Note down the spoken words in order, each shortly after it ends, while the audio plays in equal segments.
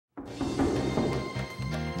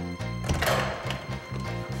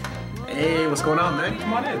Hey, what's going on, man?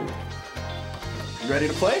 Come on in. You ready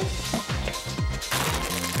to play?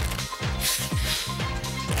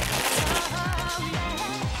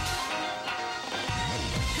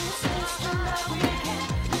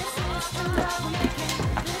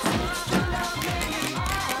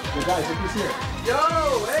 Hey guys, look who's here.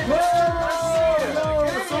 Yo! Hey! Whoa!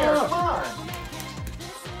 What's up? Come on!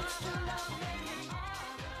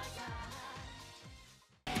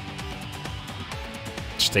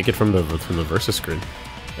 Just take it from the versus screen.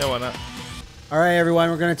 Yeah, why not? All right, everyone,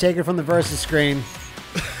 we're gonna take it from the versus screen.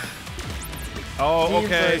 Oh, Team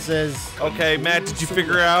okay. versus. Okay, Matt, did you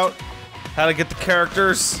figure out how to get the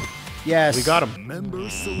characters Yes, We got him.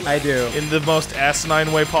 I do. in the most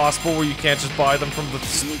asinine way possible, where you can't just buy them from the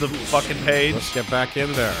fucking page? Let's get back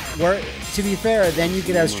in there. Where, to be fair, then you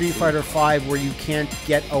could have Street Fighter V where you can't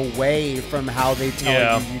get away from how they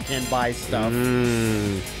tell you can buy stuff.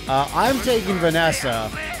 I'm taking Vanessa,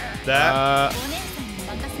 That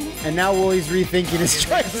and now Wooly's rethinking his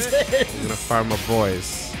choices. I'm gonna fire my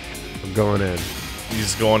boys. I'm going in.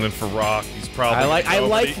 he's going in for Rock. He's probably. I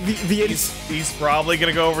like the He's probably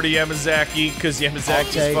gonna go over to Yamazaki because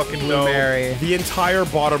Yamazaki's take fucking Blue dope. Mary. the entire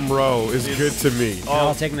bottom row is good to me.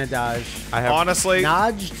 I'll take Nadaj. I have Honestly,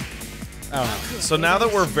 Naj? I don't know. so now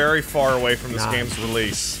that we're very far away from this game's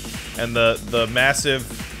release, and the massive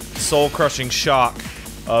soul-crushing shock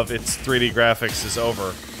of its 3D graphics is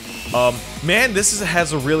over, man, this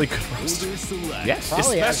has a really good roster. yes.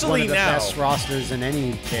 Probably has one Especially of the now. best rosters in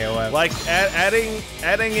any KOF. Like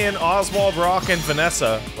adding in Oswald, Rock, and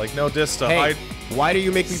Vanessa. Like no diss to Hey, why do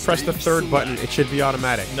you make me press the third button? It should be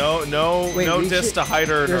automatic. no Wait, we diss should- to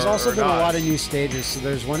Hyder. There's also or been a not. lot of new stages, so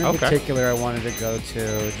there's one in Okay. particular I wanted to go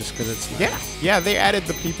to just because it's nice. Yeah, they added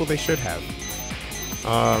the people they should have.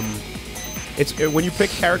 It's when you pick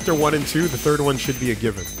character 1 and 2, the third one should be a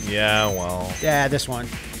given. Yeah, well, Yeah, this one.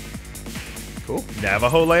 Cool.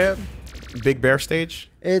 Navajo Land. Big Bear stage.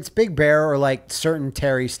 It's Big Bear or like certain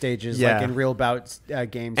Terry stages, Yeah. like in real bout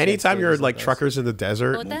games. Anytime you're stages like this. truckers in the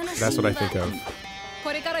desert, that's what I think of.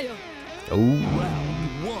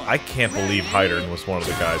 I can't believe Hyder was one of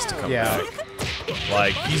the guys to come Yeah. back.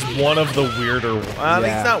 Like he's one of the weirder.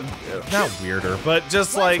 Yeah. He's not weirder, but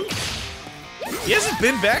just like he hasn't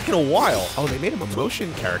been back in a while. Oh, they made him a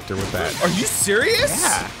motion character with that. Are you serious?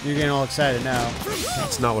 Yeah, You're getting all excited now.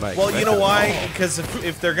 that's not what I. Well, you know expected. why? Because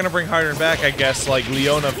if they're gonna bring Hyder back, I guess like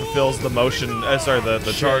Leona fulfills the motion. Sorry, the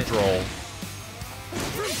charge roll.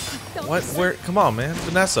 What? Where? Come on, man,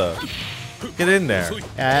 Vanessa, get in there.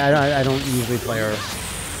 I don't usually play her.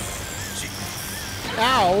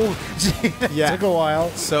 Ow! Yeah. Took a while.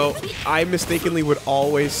 So I mistakenly would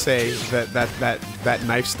always say that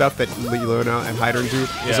knife stuff that Leona and Hyder do is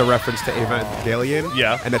Yeah. a reference to Evangelion.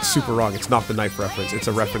 Yeah. And that's super wrong. It's not the knife reference. It's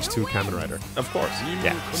a reference to Kamen Rider. Of course.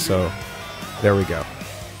 Yeah. So there we go.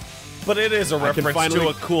 But it is a I can reference to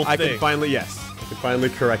a cool I thing. can finally I can finally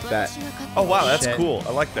correct that. Oh wow, that's Shit. cool.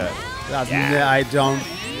 I like that. Yeah, I don't.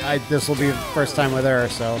 This will be the first time with her,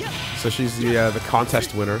 so. So she's the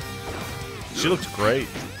contest winner. She looked great.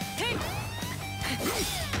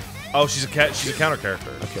 Oh, she's a counter character.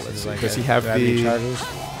 Okay, let's see. Like, Does he have do I any the? charges?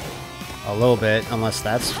 A little bit, unless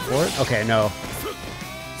that's for it. Okay, no.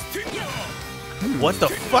 What the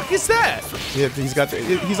fuck is that? Yeah, he's got.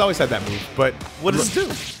 He's always had that move, but What does it do?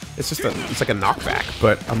 It's just it's like a knockback.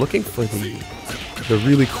 But I'm looking for the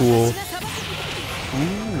really cool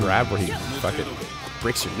grab where he fucking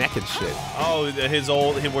breaks your neck and shit. Oh,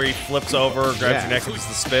 where he flips over, grabs Yeah. your neck, and does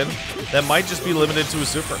the spin. That might just be limited to a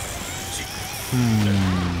super.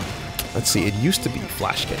 Let's see. It used to be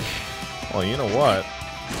flash kick. Well, you know what?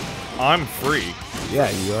 I'm free, Yeah,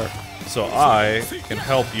 you are. so I can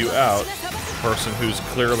help you out, person who's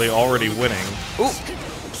clearly already winning.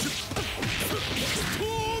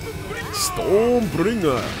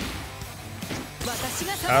 Stormbringer.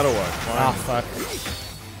 How do I Ah, find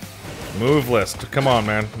fuck. move list? Come on,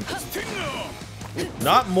 man.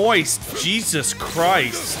 Not moist. Jesus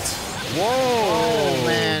Christ. Whoa, Oh,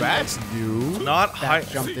 man. that's new. Not That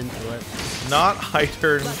jumped into it. Not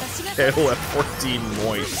Hyder KOF 14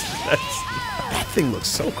 moist. That's That thing looks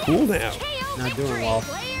so cool now. Not doing well.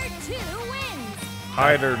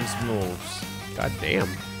 Hyder's moves. God damn.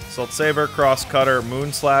 Salt Saber, Cross Cutter,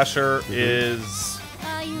 Moon Slasher is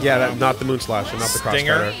Yeah, not the Moon Slasher, not the cross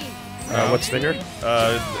Stinger. cutter. What Stinger?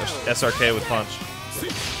 SRK with Punch.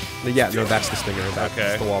 Yeah, no, that's the Stinger. That's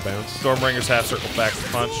Okay. the wall bounce. Stormbringer's half circle back to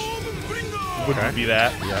Punch. Would Okay. be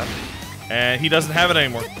that. Yeah. And he doesn't have it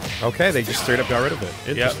anymore. Okay, they just straight up got rid of it.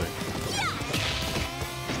 Interesting.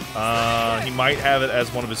 He might have it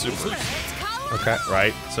as one of his supers. Okay.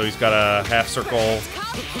 Right? So he's got a half circle.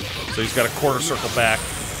 So he's got a quarter circle back.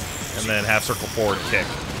 and then half circle forward kick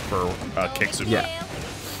for kick super. Yeah.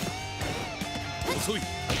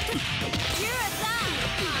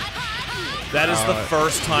 That is the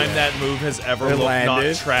first time that move has ever looked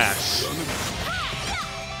not trash.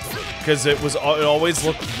 Because it always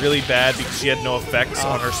looked really bad because she had no effects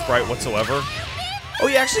on her sprite whatsoever. Oh,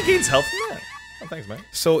 he actually gains health from that. Oh, thanks, man.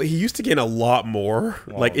 So he used to gain a lot more.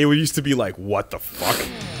 Whoa. Like, it used to be like, what the fuck?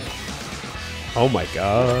 Oh my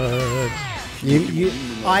god.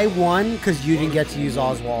 I won because you didn't get to use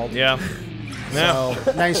Oswald. Yeah. So,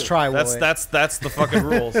 nice try, Wooly. That's the fucking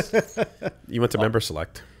rules. You went to member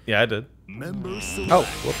select. Yeah, I did. Oh,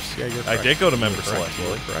 whoops. Yeah, you're correct. I did go to member select.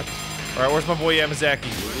 You're correct. All right, where's my boy Yamazaki?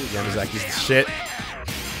 Yamazaki's the shit.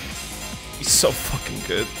 He's so fucking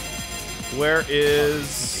good. Where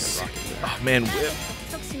is... Oh, man, Whip.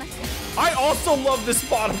 I also love this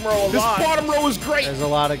bottom row a lot. This bottom row is great. There's a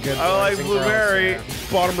lot of good. I like boys and Blueberry. girls,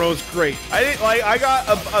 yeah. Bottom row is great. I got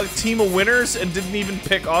a team of winners and didn't even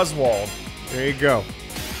pick Oswald. There you go.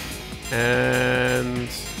 And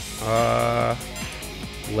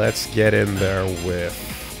let's get in there with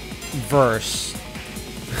Verse.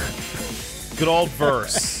 Good old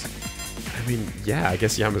verse. I mean, yeah, I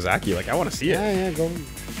guess Yamazaki. Like, I want to see it. Yeah, go.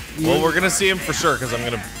 Well, we're gonna see him for sure because I'm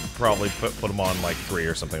gonna probably put him on like 3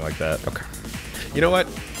 or something like that. Okay. You know what?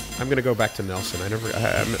 I'm gonna go back to Nelson. I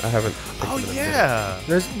haven't. Oh yeah.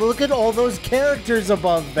 Look at all those characters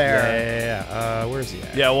above there. Yeah. Where's he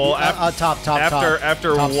at? Yeah. Well, Top.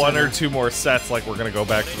 after Top one center. or two more sets, like we're gonna go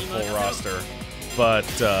back to the full roster. But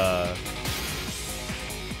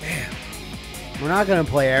man, We're not gonna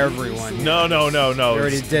play everyone. no. We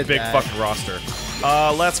already It's did big that. fucking roster.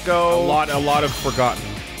 Let's go. A lot of forgotten.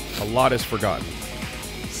 A lot is forgotten.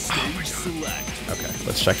 Okay,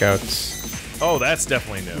 let's check out. Oh, that's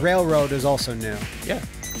definitely new. Railroad is also new. Yeah.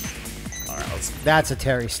 All right, let's. That's a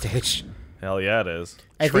Terry stage. Hell yeah, it is.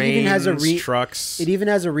 I think it even has a trucks. It even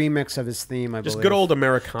has a remix of his theme. I Just believe. good old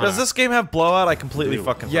Americana. Does this game have blowout? I completely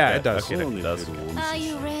fucking forget. Yeah, it does. Okay, it does. Are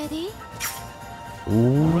you ready?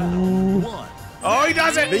 Ooh. Oh, he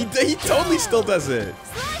does it. He totally still does it.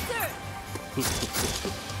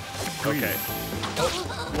 Okay.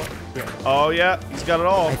 Oh yeah, he's got it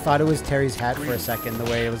all. I thought it was Terry's hat for a second, the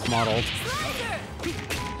way it was modeled.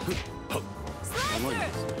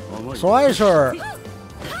 Slicer!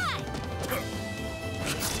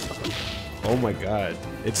 Oh my god.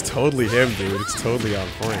 It's totally him, dude. It's totally on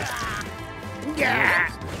point.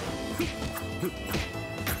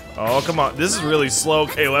 Oh come on, this is really slow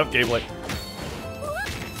KOF gameplay.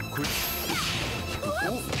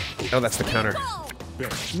 Oh, that's the counter.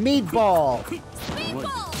 Meatball!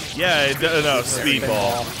 Yeah, no,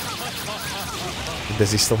 speedball.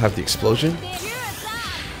 Does he still have the explosion?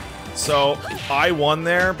 So I won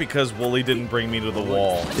there because Wooly didn't bring me to the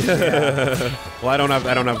wall. Well, I don't have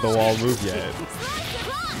the wall move yet.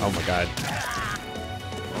 Oh my god.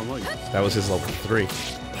 That was his level 3.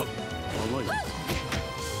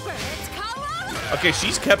 Okay,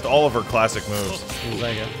 she's kept all of her classic moves. Seems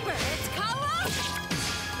like it.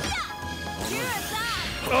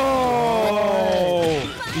 Oh!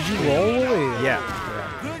 Did you roll, Willie? Yeah.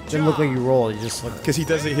 Didn't look like you rolled. You just looked. Because he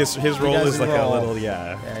does it, his roll is doesn't like roll. a little,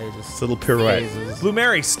 yeah. Yeah, you just. It's a little pirouette. phases. Blue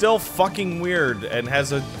Mary still fucking weird and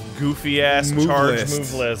has a goofy ass Move charge list.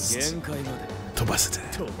 move list.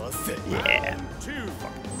 Yeah.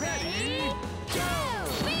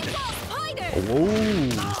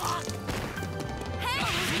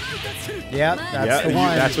 Yep, that's the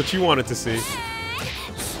one. That's what you wanted to see.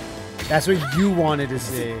 That's what you wanted to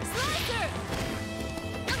see.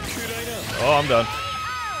 Oh, I'm done.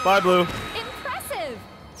 Bye, Blue. Impressive.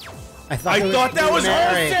 I thought that was her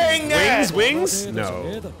Mary. saying that. Wings?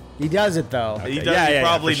 No. He does it though. He does. Yeah, he yeah,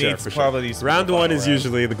 probably for sure, needs. for sure. Probably needs. to Round be the 1 final is round.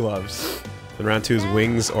 usually the gloves. Then round 2 is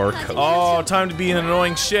wings or coat. Oh, time to be an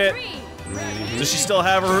annoying shit. Does she still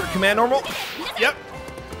have her command normal? Yep.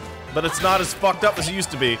 But it's not as fucked up as it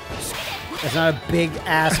used to be. It's not a big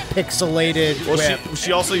ass pixelated Well, whip.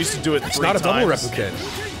 she also used to do it It's 3 not a double times. replicate.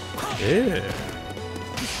 Yeah.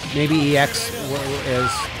 Maybe EX is.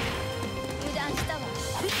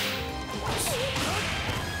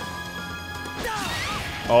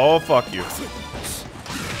 Oh, fuck you.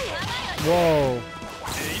 Whoa.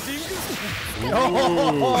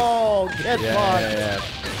 Oh, get fucked. Yeah.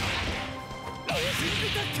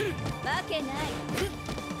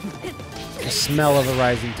 The smell of the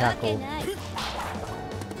rising tackle.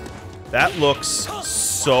 That looks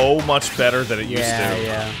so much better than it used to.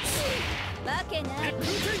 Yeah.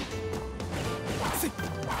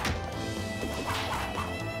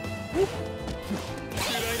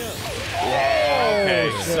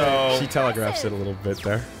 Okay, so She telegraphs it a little bit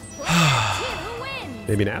there.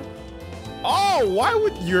 Maybe now? No, why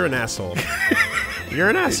would you're an asshole? You're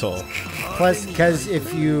an asshole. Plus, because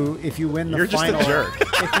if you win the You're just a final, jerk.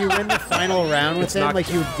 if you win the final round with him, not-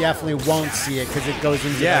 like you definitely won't see it because it goes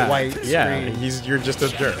into Yeah, the white yeah. screen. You're just a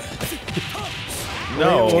jerk.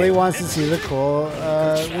 No. Well, he wants to see the cool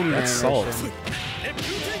winning That's salt. animation.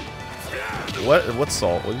 What's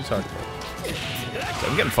salt? What are you talking about?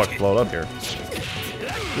 I'm getting fucking blown up here.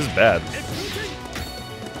 This is bad.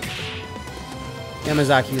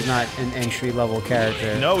 Yamazaki is not an entry-level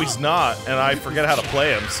character. No, he's not, and I forget how to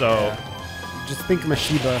play him, so... Just think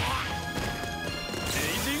Mashiba.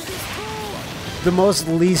 The most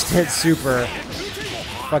least hit super.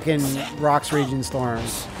 Fucking Rock's Raging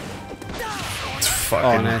Storms. Fucking...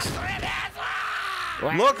 Oh, nice.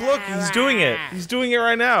 Look, he's doing it. He's doing it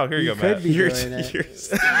right now. Here you go, could Matt. be doing it.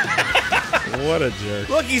 What a jerk.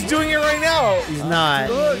 Look, he's doing it right now. He's not.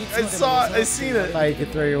 Look, I seen it. Thought you could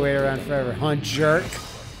throw your weight around forever, huh, jerk?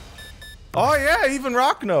 Oh yeah, even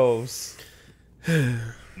Rock knows.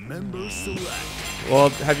 Well,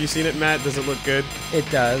 have you seen it, Matt? Does it look good? It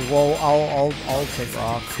does. Well, I'll take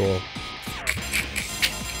Rock. Cool.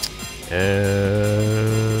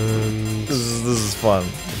 And This is fun.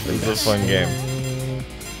 This is a fun game.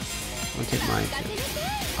 I'll take mine too.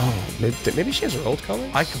 oh, maybe she has her old color.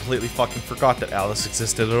 I completely fucking forgot that Alice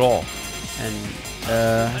existed at all. And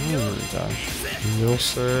I don't know, Josh.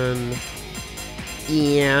 Nilsson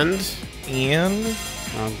and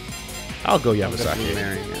I'll go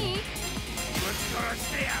Yamazaki.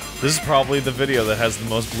 This is probably the video that has the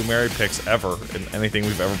most Blue Mary picks ever in anything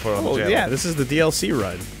we've ever put on the Oh channel. yeah, this is the DLC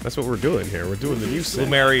run. That's what we're doing here. We're doing the new Blue set.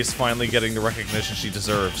 Mary is finally getting the recognition she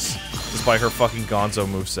deserves, despite her fucking Gonzo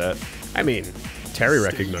moveset. I mean, Terry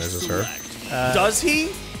recognizes her. Does he?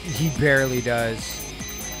 He barely does.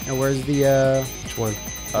 And where's the Which one?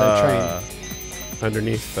 train?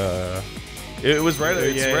 Underneath. It was right.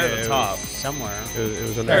 It's yeah, right yeah, at it the top. Somewhere. It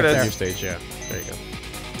was on There it the is. new stage. Yeah, there you go.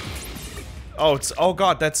 Oh, oh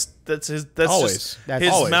god, that's his. That's Always. just That's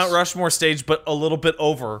his always. Mount Rushmore stage, but a little bit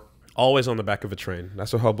over. Always on the back of a train.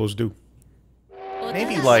 That's what hobos do.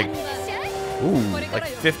 Maybe like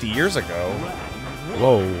 50 years ago.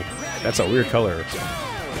 Whoa, that's a weird color.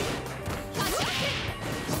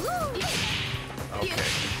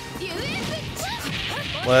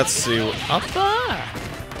 Let's see.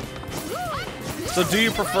 So, do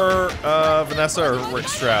you prefer Vanessa or Rick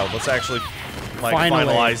Stroud? Let's actually like Finally.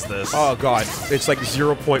 finalize this. Oh god, it's like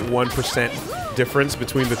 0.1% difference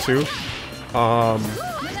between the two.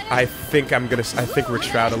 I think I think Rick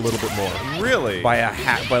Stroud a little bit more Really? by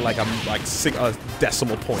a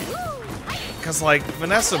decimal point. Because like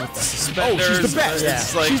Vanessa with the Oh, suspenders. she's the best.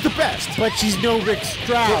 It's like, She's the best. But she's no Rick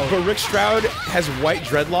Stroud. But Rick Stroud has white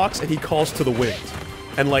dreadlocks and he calls to the wind.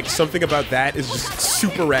 And like something about that is just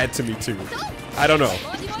super rad to me too. I don't know.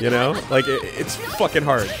 You know? Like it's fucking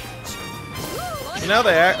hard. you know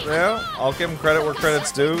they act. You know, I'll give them credit where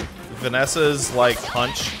credit's due. Vanessa's like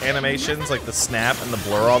punch animations, like the snap and the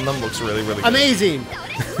blur on them, looks really, really good. Amazing.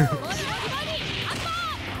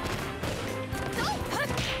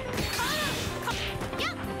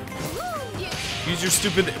 Use your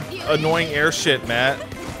stupid, annoying air shit, Matt.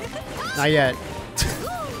 Not yet.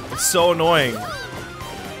 It's so annoying.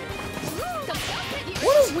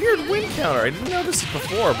 What a weird win counter. I didn't notice it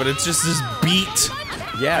before, but it's just this beat.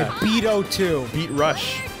 Yeah. Beto 2. Beat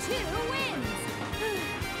Rush.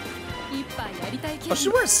 Oh, she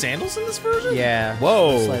wears sandals in this version? Yeah.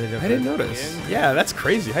 Whoa. Slightly I different. didn't notice. Yeah, that's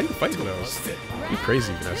crazy. How do you fight those? You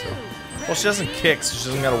crazy, Vanessa. Well, she doesn't kick, so she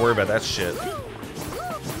doesn't gotta worry about that shit.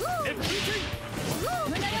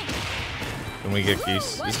 Can we get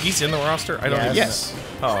Geese? Is Geese in the roster? I don't know. Yes.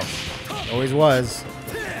 Oh. Always was.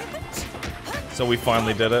 So we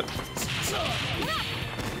finally did it.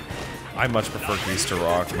 I much prefer Geese to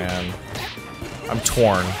Rock, man. I'm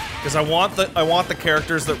torn. Because I want the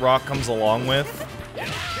characters that Rock comes along with,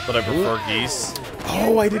 but I prefer Geese.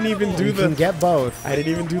 Oh, I didn't even do You can the. get both. I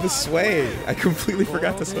didn't even do the sway. I completely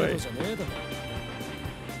forgot the sway.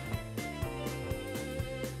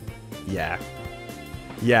 Yeah.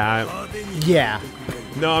 Yeah. Yeah.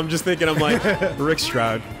 No, I'm just thinking. I'm like Rick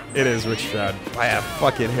Stroud. It is Rick Stroud by a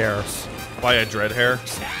fucking hair. By a dread hair.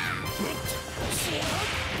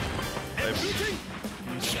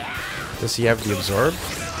 Does he have the absorb?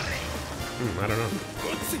 I don't know.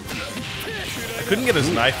 I couldn't get his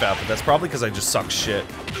knife out, but that's probably because I just suck shit.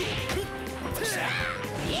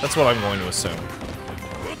 That's what I'm going to assume.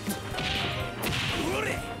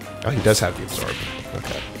 Oh, he does have the absorb.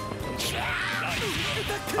 Okay.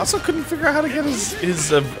 I also couldn't figure out how to get his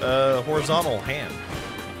horizontal hand.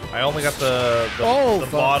 I only got the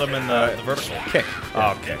bottom and the vertical. Kick.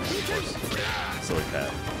 Oh, kick, of course. Silly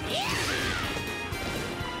Pat.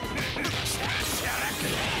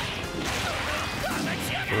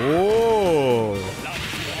 Oh.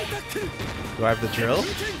 Do I have the drill?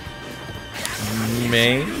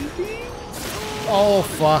 May. Oh,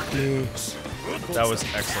 fuck me. That was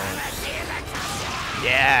excellent.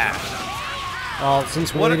 Yeah. Well,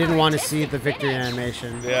 since we didn't want to see the victory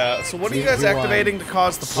animation. Yeah. So what are you We- guys we won. activating to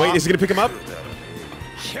cause the pop? Wait, is he gonna pick him up?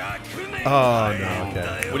 Oh no.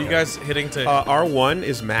 Okay. What are you guys hitting to? R1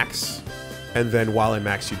 is max, and then while in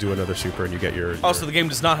max, you do another super and you get your. Oh, so the game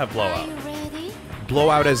does not have blowout.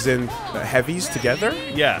 blowout as in heavies together.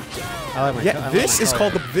 Yeah. I like my Yeah, this is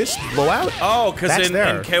called this blowout. Oh, because That's in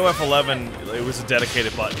there. KOF 11, it was a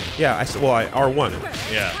dedicated button. Yeah, R1.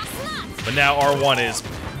 Yeah. But now R1 is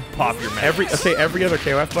pop your max. Every other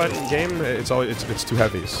KOF button game, it's two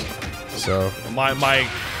heavies. So My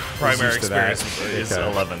primary used to that. experience is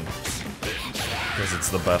Okay. 11. Because it's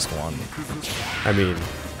the best one. I mean,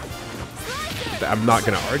 I'm not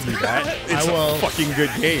gonna argue that. It's will. a fucking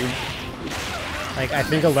good game. Like, I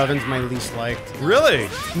think 11's my least liked. Really?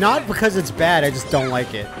 Not because it's bad, I just don't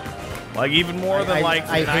like it. Like even more than like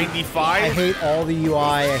I 95? I hate all the UI,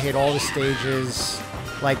 I hate all the stages.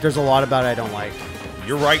 Like, there's a lot about it I don't like.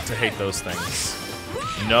 You're right to hate those things.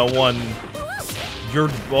 No one...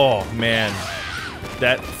 Oh, man.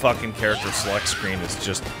 That fucking character select screen is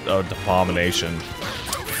just an abomination.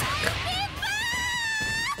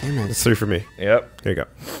 Damn it. It's 3 for me. Yep. There you go.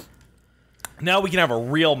 Now we can have a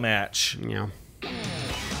real match. Yeah.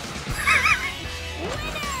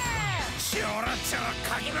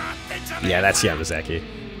 Yeah, that's Yamazaki.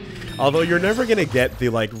 Although you're never gonna get the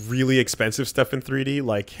like really expensive stuff in 3D,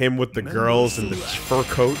 like him with the girls and the fur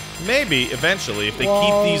coat, Maybe, eventually, if they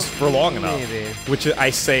Well, keep these for long enough. Maybe. which I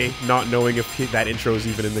say not knowing if that intro is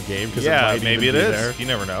even in the game. Because Yeah, it might maybe it even be is. there. You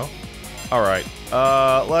never know. Alright,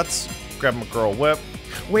 let's grab my girl whip.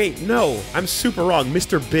 Wait, no, I'm super wrong.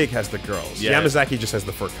 Mr. Big has the girls. Yeah. Yamazaki just has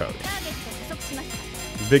the fur coat.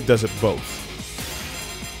 Big does it both.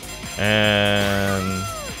 And...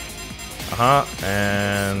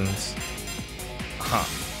 and...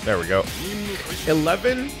 There we go.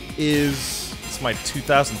 11 is It's my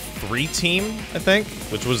 2003 team, I think,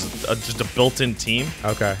 which was just a built-in team.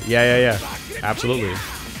 okay. Yeah. Absolutely.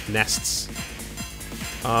 Nests.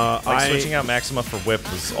 Like switching out Maxima for whip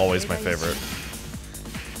was always my favorite.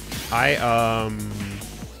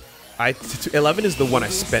 11 is the one I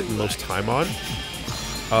spent the most time on.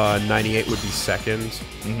 98 would be second.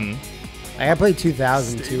 I played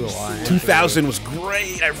 2000 too a lot. 2000 was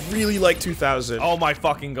great. I really like 2000. Oh my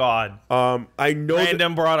fucking god. I know.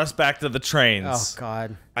 Random brought us back to the trains. Oh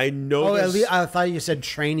god. I know. Oh, at there's- least I thought you said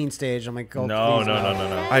training stage. I'm like, oh, No, please,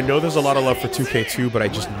 no. I know there's a lot of love for 2K2, but I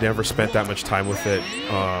just never spent that much time with it.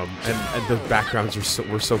 And the backgrounds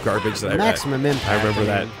were so garbage that Maximum Impact. I remember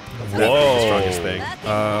that. Whoa. That being the strongest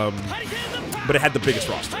thing. But it had the biggest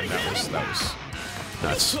roster, and that was nuts.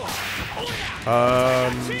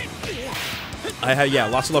 I had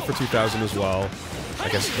lots of love for 2000 as well. I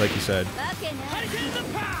guess, like you said.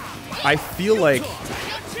 I feel like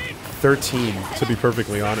 13, to be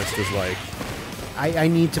perfectly honest, is like I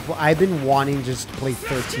need to. I've been wanting just to play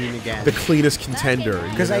 13 again. the cleanest contender.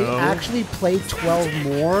 Because I actually played 12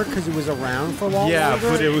 more because it was around for a while. Yeah, longer.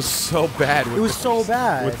 but it was so bad. With It was so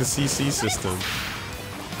bad. with the CC system.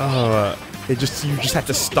 You just had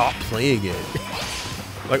to stop playing it.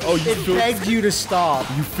 Like, oh, It begged you to stop.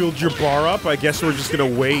 you filled your bar up. I guess we're just gonna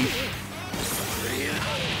wait.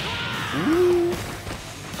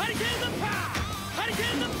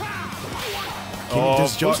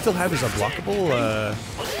 Does Joe still have his unblockable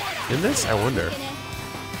in this? I wonder.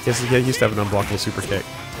 He used to have an unblockable super kick.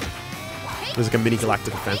 There's like a mini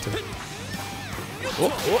galactic phantom.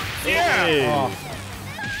 Yeah!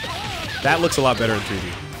 That looks a lot better in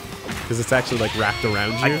 3D. Because it's actually like wrapped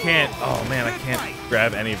around you. I can't. Oh man, I can't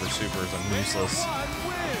grab any of her supers. I'm useless.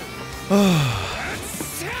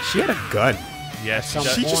 She had a gun. Yes, Some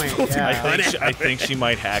She just point, pulled yeah. I think she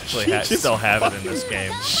might actually She just still have it in this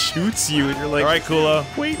game. Shoots you and you're like, All right,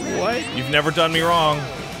 Kula. wait, what? You've never done me wrong.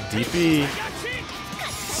 DP.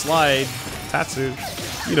 Slide. Tatsu.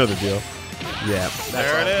 You know the deal. Yeah.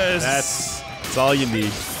 There it is. That's all you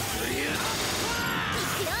need.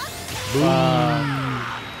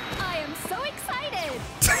 I am so excited.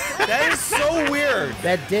 That is so weird.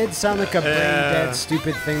 That did sound like a brain dead,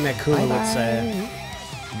 stupid thing that Kula would say.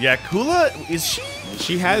 Yeah, Kula is she?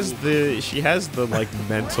 She has the like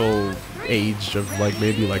mental age of like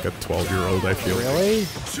maybe like a 12-year-old, I feel. Really?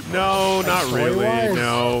 No, not really. story-wise?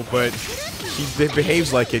 No, but she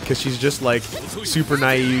behaves like it because she's just like super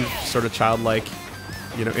naive, sort of childlike,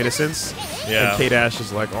 innocence. Yeah. And Kate Ash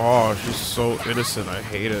is like, oh, she's so innocent. I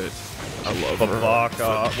hate it. I love her.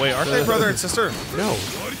 Babaka. Wait, aren't they brother and sister? No.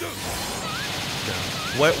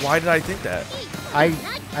 Why did I think that? I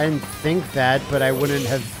didn't think that, but I wouldn't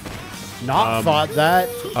have not thought that.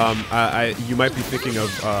 You might be thinking of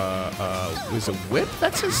is it Whip?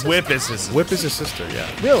 That's his sister? Whip is his sister. Whip is his sister, yeah.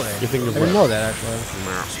 Really? You're thinking of I didn't Whip. know that, actually.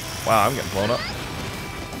 Wow, I'm getting blown up.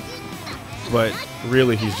 But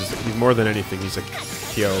really, he's more than anything, he's a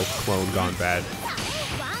Kyo clone gone bad.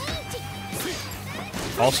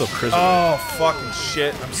 Also, Chrysalit. Oh, fucking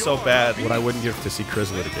shit. I'm so bad. What I wouldn't give to see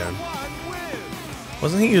Chrysalit again.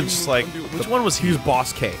 Wasn't he just like... Which one was he? He was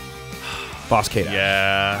Boss K. Boss K.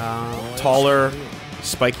 Yeah. Taller,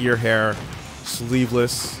 spikier hair,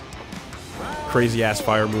 sleeveless, crazy-ass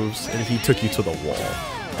fire moves, and he took you to the wall.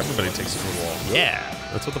 Everybody takes it to the wall. Yeah.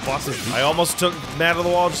 That's what the bosses do. I almost took Matt to the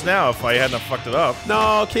wall just now if I hadn't have fucked it up.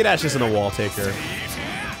 No, K-Dash isn't a wall taker.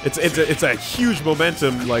 It's a huge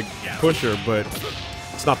momentum, like, pusher, but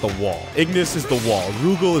it's not the wall. Ignis is the wall.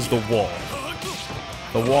 Rugal is the wall.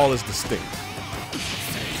 The wall is distinct.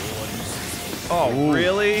 Oh, Ooh.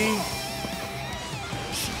 really?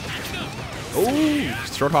 Ooh,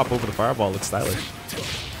 short hop over the fireball. It's stylish.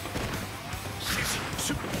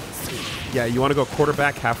 Yeah, you want to go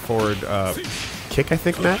quarterback, half forward, kick, I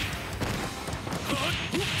think, Matt?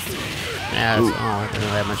 Yeah, I don't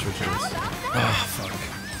have much of a chance. Oh,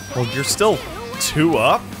 fuck. Well, you're still 2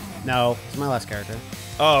 up? No, it's my last character.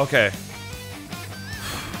 Oh, okay.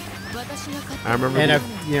 I remember. And I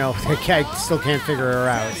still can't figure her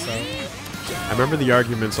out. So I remember the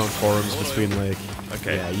arguments on forums between like.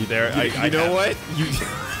 Okay. Yeah, you there? You know what? You.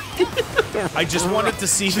 I just wanted to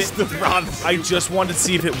see if it. I just wanted to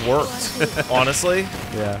see if it worked. Honestly.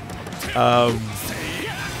 Yeah.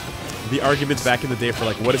 The arguments back in the day for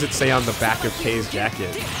like, what does it say on the back of Kay's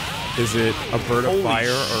jacket? Is it a bird of Holy fire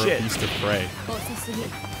or shit. a beast of prey?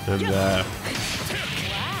 And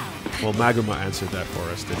well, Maguma answered that for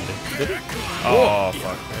us, didn't he? Did it? Oh,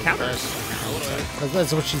 fuck. Counters.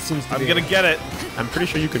 that's what she seems to be. I'm gonna get it. I'm pretty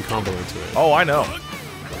sure you can combo into it. Oh, I know.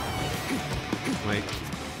 Like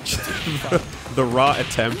the raw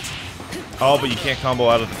attempt. Oh, but you can't combo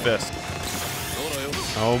out of the fist.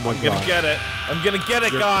 Oh my I'm gonna get it. I'm gonna get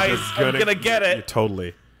it, guys. I'm gonna get You're it.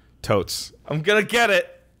 totally. Totes. I'm gonna get it.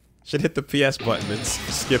 Should hit the PS button and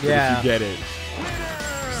skip it Yeah. if you get it.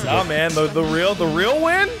 Nah, man, the real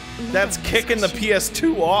win? That's kicking the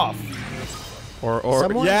PS2 off. Or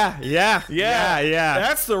Someone? yeah.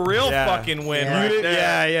 That's the real Yeah. fucking win Yeah. right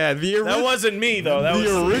there. Yeah. That wasn't me though.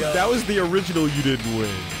 That was the original you didn't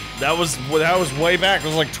win. That was way back. It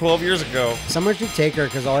was like 12 years ago. Someone should take her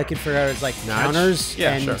because all I could figure out is like Notch? counters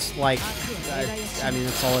Yeah, and sure. like, I mean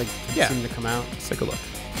that's all I Yeah. seem to come out. Let's take a look.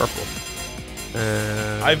 Purple.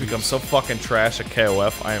 I've become so fucking trash at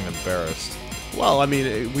KOF. I am embarrassed. Well, I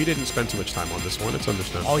mean, we didn't spend too much time on this one. It's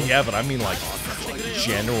understandable. Oh yeah, but I mean like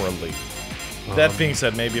generally. That being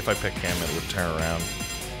said, maybe if I pick him, it would turn around.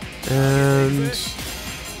 And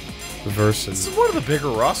Versus. This is one of the bigger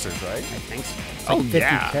rosters, right? I think so. It's Oh like 50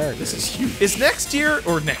 yeah, characters. this is huge. Is next year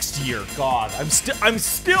or next year? God, I'm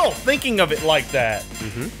still thinking of it like that.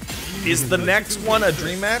 Is the next one a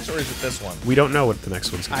dream match or is it this one? We don't know what the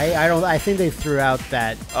next one's gonna be. I think they threw out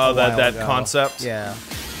that. Oh, a while that ago. concept? Yeah.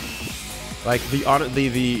 Like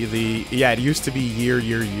yeah, it used to be year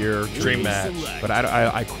Dream match. but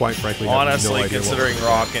I quite frankly have Honestly, no idea what considering we're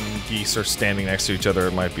Rock and Geese are standing next to each other,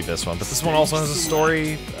 it might be this one. But this one also has a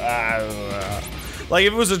story. Like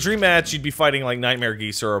if it was a dream match, you'd be fighting like Nightmare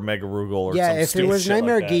Geese or Omega Rugal or Yeah, some if it stupid was shit like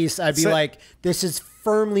Nightmare that. Geese, I'd be like, this is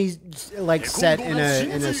firmly like set in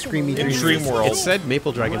a screamy In dream. Dream World. It said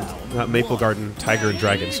Maple Garden, Tiger and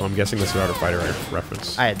Dragon, so I'm guessing this is Art of Fighter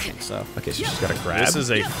reference. I think so. Okay, so she's got a grab. This is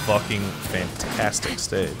a fucking fantastic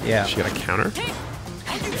stage. Yeah. She got a counter.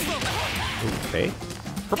 Okay.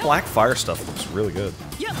 Her Black Fire stuff looks really good.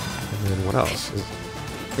 And then what else?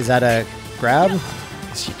 Is that a grab?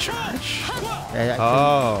 Is she charge? I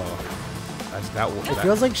Oh. That's that one. it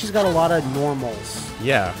feels like she's got a lot of normals.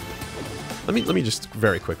 Yeah. Let me just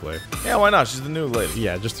very quickly. Yeah, why not? She's the new lady.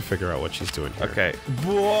 Yeah, just to figure out what she's doing here. Okay.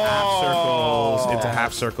 Half circles into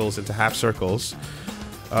half circles into half circles.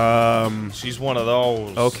 She's one of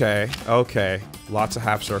those. Okay. Lots of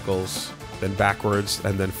half circles, then backwards,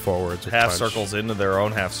 and then forwards. with Half punch. circles into their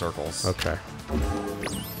own half circles. Okay.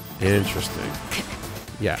 Interesting.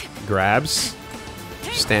 Yeah. Grabs,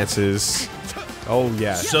 stances. Oh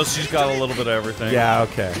yeah. So she's got a little bit of everything. Yeah.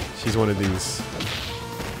 Okay. She's one of these.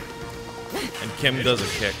 And Kim does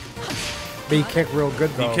a kick. But he kicked real good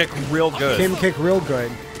though. He kicked real good. Kim kicked real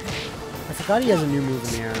good. I forgot he has a new move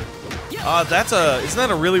in the air. Isn't that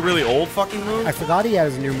a really, really old fucking move? I forgot he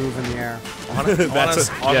has a new move in the air. Honestly,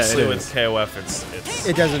 it with is. KOF, it's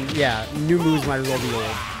It doesn't. Yeah, new moves might as well be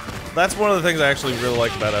old. That's one of the things I actually really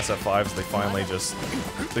like about SF5 is they finally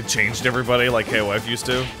they changed everybody like KOF used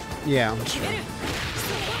to. Yeah.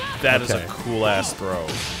 That is a cool ass throw.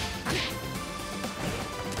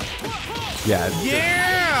 Yeah.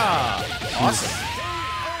 Yeah! Awesome.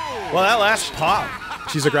 Well, that last pop.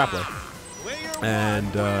 She's a grappler.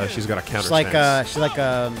 And she's got a counter She's like stance.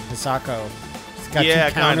 Hisako. She's got Yeah,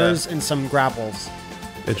 two counters and some grapples.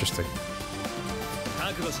 Interesting.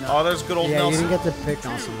 Oh, there's good old Yeah, Nelson. you didn't get to pick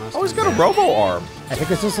Nelson last Oh, he's time. got a robo arm. I think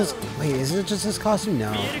it's just his. Wait, is it just his costume?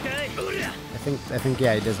 No. I think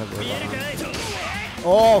yeah, he does have a robo arm.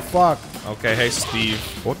 Oh fuck! Okay, hey Steve.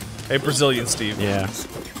 What? Hey Brazilian Steve. Yeah.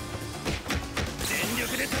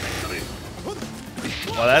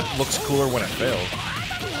 Well, that looks cooler when it fails.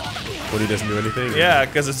 When he doesn't do anything? Yeah,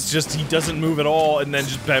 because it's just he doesn't move at all, and then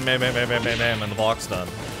just bam, bam, bam, bam, bam, bam, bam, and the block's done.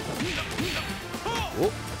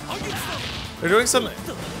 They're doing something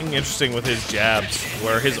interesting with his jabs,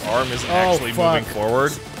 where his arm is actually moving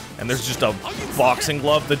forward, and there's just a boxing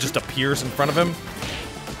glove that just appears in front of him.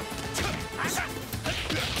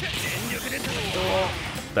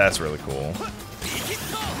 That's really cool.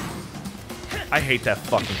 I hate that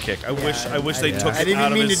fucking kick. I wish they took it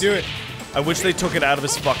out of his. I wish they took it out of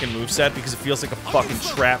his fucking moveset because it feels like a fucking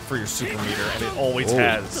trap for your super meter, and it always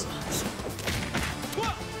has.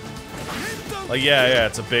 Like, yeah,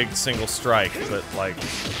 it's a big single strike, but like,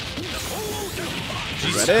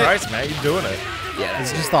 Jesus Christ, man, you're doing it. Yeah,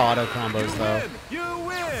 it's just the auto combos though.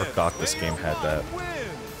 I forgot this game had that.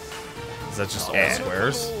 Is that just all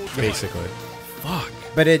squares? Basically. Fuck.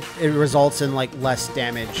 But it results in like less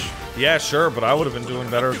damage. Yeah, sure, but I would have been doing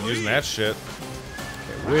better using that shit.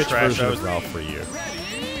 Which Trash version out. of Ralph for you?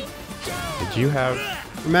 Did you have...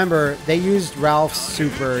 Remember, they used Ralph's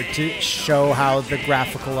Super to show how the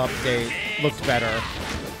graphical update looked better.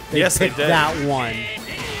 Yes, they picked did. that one.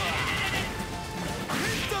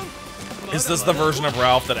 Is this the version of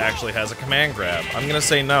Ralph that actually has a command grab? I'm gonna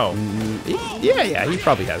say no. Yeah, he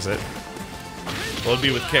probably has it. Well, it'd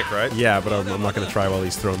be with kick, right? Yeah, but I'm not going to try while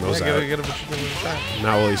he's throwing those out. Give it a shot.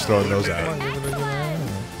 Not while he's throwing those out.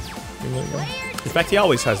 In fact, he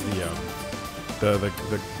always has the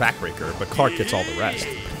backbreaker, but Clark gets all the rest.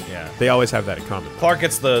 Yeah. They always have that in common. Clark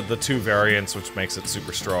gets the two variants, which makes it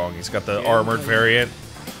super strong. He's got the armored variant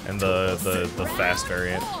and the fast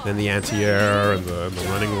variant. Then the anti-air and the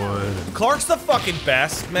running one. And Clark's the fucking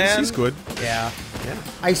best, man. he's good. Yeah.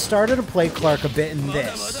 I started to play Clark a bit in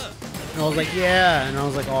this. And I was like, yeah. And I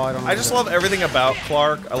was like, oh, I don't know. I just love everything about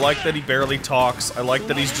Clark. I like that he barely talks. I like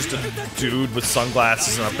that he's just a dude with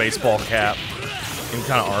sunglasses and a baseball cap and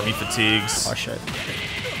kind of army fatigues. Oh, shit.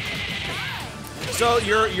 So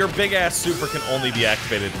your big ass super can only be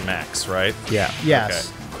activated in max, right? Yeah.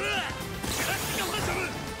 Yes.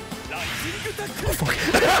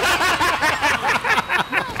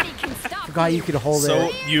 Forgot you could hold So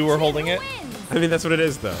it. you were holding it? I mean, that's what it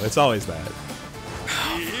is, though. It's always that.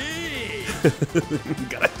 Come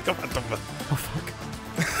on. Oh, fuck.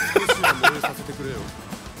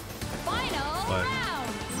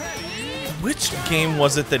 Which game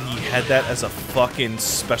was it that he had that as a fucking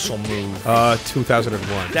special move?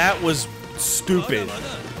 2001. That was stupid.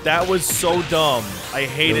 That was so dumb. I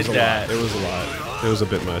hated that. It was a lot. It was a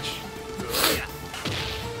bit much.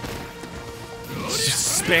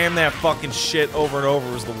 Just spam that fucking shit over and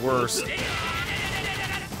over was the worst.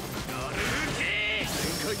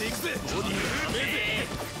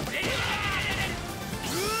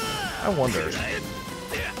 I wonder.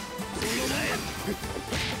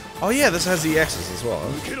 Oh yeah, this has the X's as well.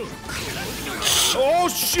 Oh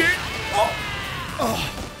shit!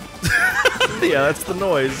 Oh. Yeah, that's the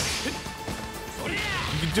noise.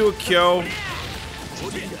 You can do a Kyo.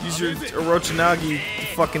 Use your Orochinagi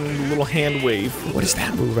fucking little hand wave. What is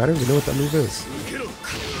that move? I don't even know what that move is.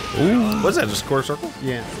 Ooh. What's that, just quarter circle?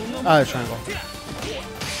 Yeah. Triangle.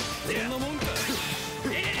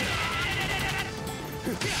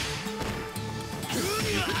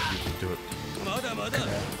 Do it.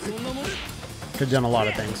 Could have done a lot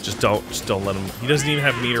of things. Just don't let him. He doesn't even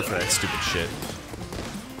have meter for that stupid shit.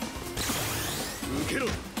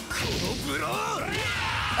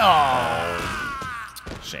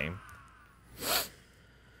 Oh, shame.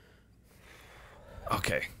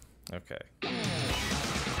 Okay.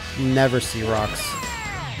 Never see rocks.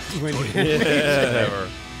 Never.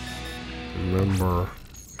 Remember.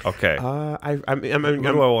 Okay. I'm What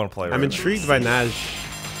do I want to play? I'm right intrigued by Naj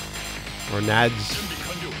or Nads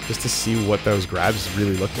just to see what those grabs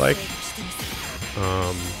really look like.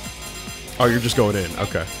 Oh, you're just going in.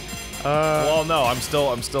 Okay. Well, no, I'm just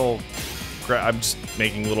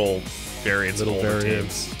making little variants. Little of older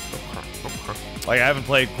variants. teams. Like, I haven't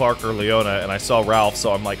played Clark or Leona, and I saw Ralph,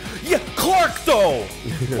 so I'm like, yeah, Clark, though!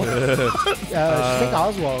 Just take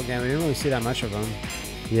Oswald again. We didn't really see that much of him.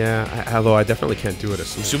 Yeah, although I definitely can't do it as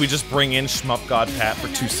soon. Should we just bring in Shmup God Pat for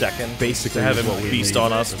 2 seconds? Basically, to have him what we feast need.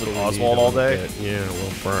 on us That's with what we Oswald need a all little day? bit. Yeah,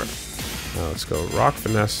 well, let's go Rock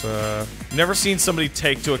Vanessa. Never seen somebody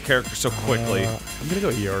take to a character so quickly. I'm gonna go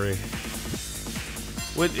Iori.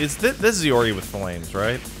 What is this? This is Iori with flames,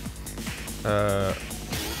 right?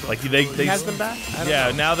 Like they has them back? I don't Yeah,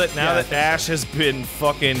 know. now that Ash has been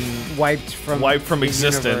fucking Wiped from the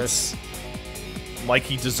existence, universe. like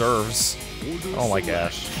he deserves. I don't like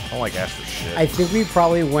Ash. I don't like Ash for shit. I think we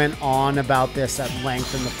probably went on about this at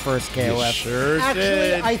length in the first KOF. Sure Actually,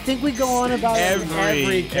 did. I think we go on about it in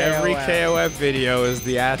every KOF. KOF video is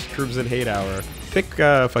the Ash Crimson Hate Hour. Pick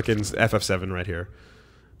fucking FF7 right here.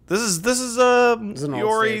 This is an old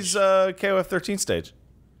Iori's stage. KOF 13 stage.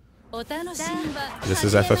 This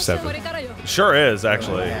is FF7. Sure is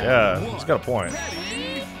actually. Yeah, he's got a point. Do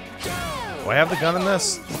I have the gun in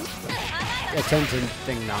this? I tend to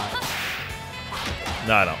think not.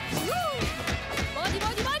 No, I don't.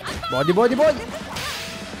 Body.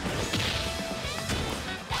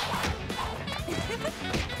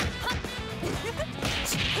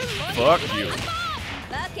 Fuck you.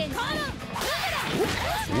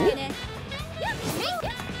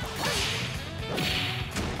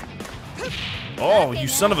 Oh, you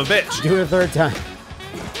son of a bitch. Do it a third time.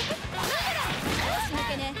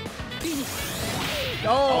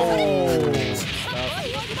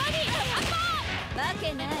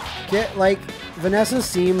 Get like Vanessa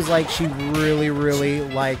seems like she really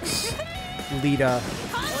likes Lita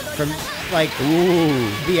from like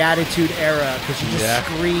the Attitude Era because she just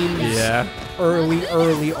screams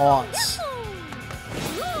early aughts.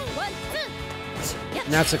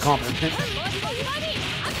 And that's a compliment.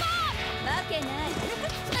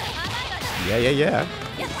 Yeah.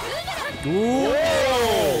 Ooh.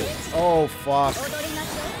 Oh fuck.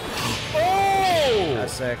 Oh!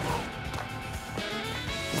 That's sick.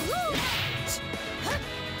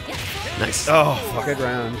 Nice. Oh, fuck. Good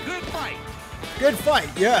round. Good fight.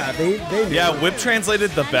 Yeah, they Yeah, Whip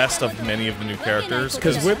translated the best of many of the new characters.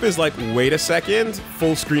 Because Whip is like, wait a second,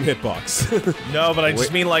 full screen hitbox. No, but I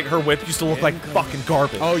just mean like her whip used to look like fucking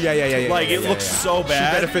garbage. Oh yeah. Like it looks so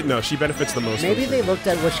bad. She benefits the most. Maybe they looked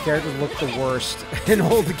at which characters looked the worst in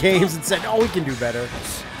all the games and said, "Oh, we can do better."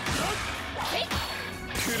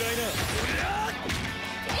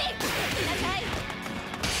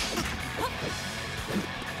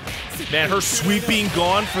 Man, her sweep being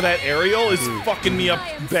gone for that aerial is fucking me up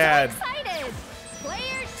bad.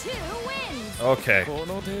 Okay.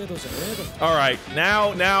 All right,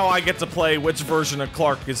 now I get to play. Which version of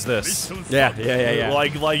Clark is this? Yeah.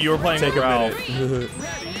 Like you were playing Take with a Ralph. minute.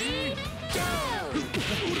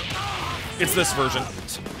 It's this version.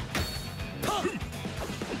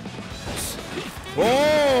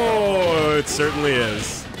 Oh, it certainly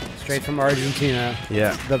is. Straight from Argentina.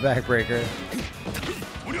 Yeah. The backbreaker.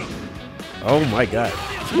 Oh my god.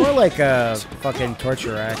 It's more like a fucking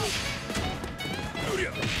torture rack.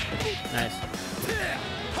 Nice.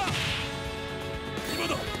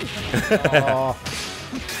 Oh.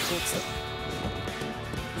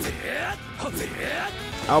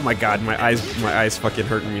 Oh my god, my eyes fucking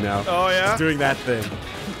hurting me now. Oh yeah. It's doing that thing.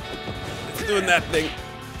 It's doing that thing.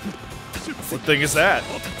 What thing is that?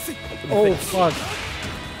 Oh fuck.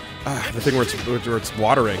 The thing where it's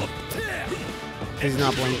watering. He's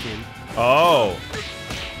not blinking. Oh.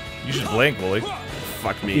 You should blink, Wooly.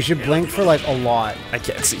 Fuck me. You should blink for like a lot. I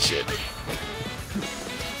can't see shit.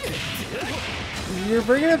 You're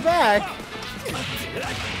bringing it back.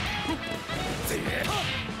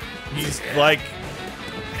 He's like,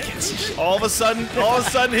 all of a sudden,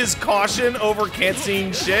 his caution over can't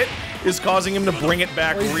seeing shit is causing him to bring it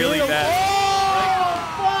back really bad.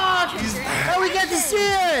 Oh fuck! And we get to see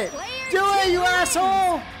it. Do it, you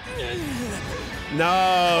asshole! No,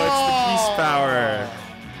 it's the Peace Power.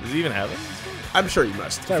 Does he even have it? I'm sure you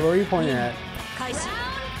must. Sorry, what were you pointing at?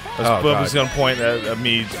 I was going to point at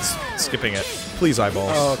me skipping it. Please,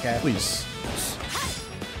 eyeballs. Oh, okay. Please.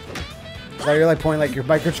 I thought you were like pointing like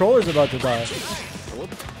my controller's about to die.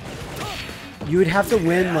 You would have to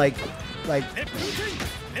win like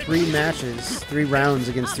 3 rounds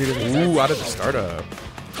against 3 different Ooh, out of the startup.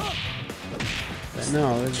 But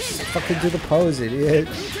no, just fucking do the pose, idiot.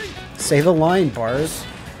 Say the line, Bars.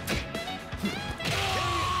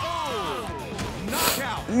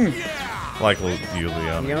 Like you,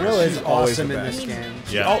 Leon. Leona is always awesome the in best. this game.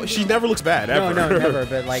 Yeah. Oh, she never looks bad, ever. No, never,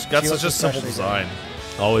 but like... Got she such looks a simple especially design.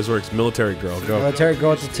 Always works. Military girl, go. good. Military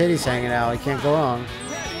girl with the titties hanging out. You can't go wrong.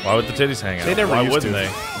 Why would the titties hang out? They never Why used wouldn't to. they?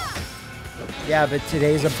 Yeah, but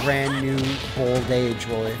today's a brand new bold age,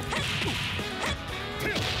 Willie.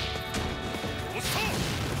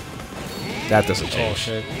 That doesn't Oh change.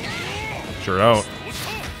 shit. Sure don't.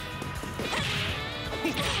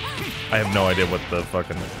 I have no idea what the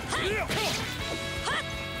fucking...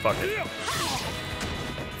 Fuck it.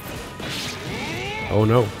 Oh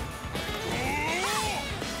no.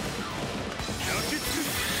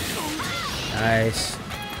 Nice.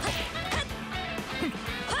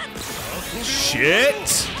 Shit!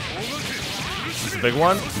 Is this a big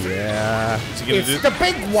one? Yeah. Is he gonna It's do... the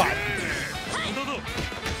big one!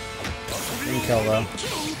 Didn't kill though.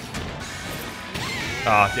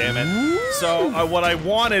 Ah, damn it. So, what I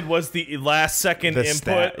wanted was the last second The input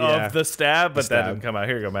stab, yeah. of the stab, but that stab. didn't come out.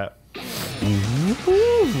 Here you go, Matt.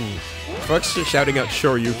 Fuck's just shouting out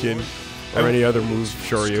Shoryuken or any other move,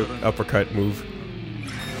 Shoryu, uppercut move.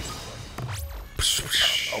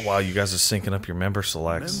 Oh, wow, you guys are syncing up your member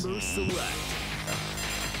selects.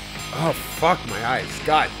 Oh fuck my eyes!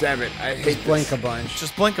 God damn it! I hate Blink a bunch.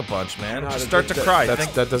 Just blink a bunch, man. No, Just that- start to that- cry.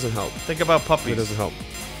 That doesn't help. Think about puppies. It doesn't help.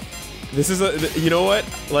 This is a. You know what?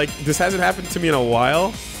 Like this hasn't happened to me in a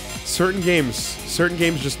while. Certain games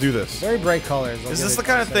just do this. Very bright colors. Is this the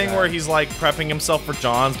kind of thing where he's like prepping himself for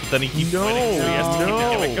Johns, but then he keeps No, winning, so he has to keep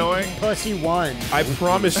the gimmick going? Pussy won. I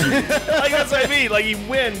promise you. Like that's what I mean. Like he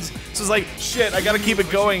wins, so it's like shit. I gotta keep it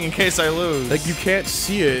going in case I lose. Like you can't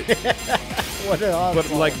see it, What an awful.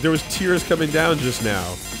 but like there was tears coming down just now.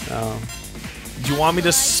 Oh. do you want me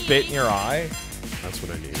to spit in your eye? That's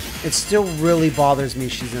what I need. It still really bothers me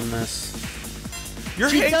she's in this. Your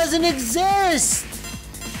She hate- doesn't exist!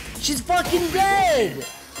 She's fucking dead!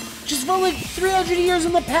 She's from like 300 years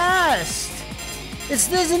in the past!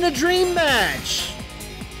 This isn't a dream match!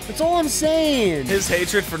 That's all I'm saying! His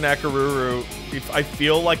hatred for Nakaruru, I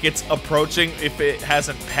feel like it's approaching if it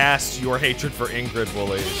hasn't passed your hatred for Ingrid,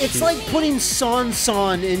 Wooly. It's like putting San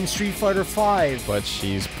in Street Fighter V. But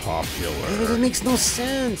she's popular. It makes no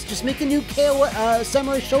sense. Just make a new KO,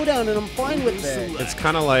 Samurai Showdown and I'm fine with it. It's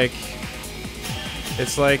kind of like.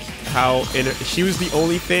 It's like how she was the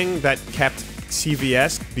only thing that kept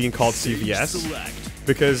CVS being called CVS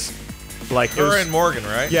because, like, it Her was- and Morgan,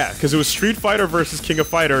 right? yeah, because it was Street Fighter versus King of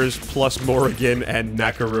Fighters plus Morrigan and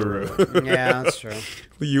Nakaruru. Yeah, that's true.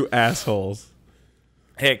 You assholes.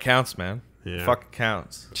 Hey, it counts, man. Yeah. Fuck, it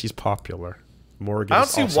counts. She's popular. Morgan. I don't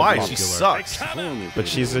see why she sucks. But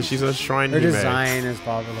she's a shrine. Her Hime. design is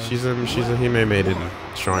popular. She's a Hime maiden.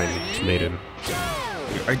 Shrine maiden.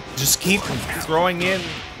 I just keep throwing in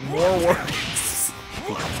more words.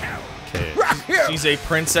 Okay. She's a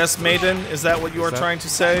princess maiden. Is that what you are that- trying to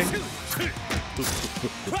say?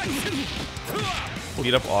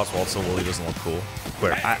 Beat up Oswald so Wooly doesn't look cool.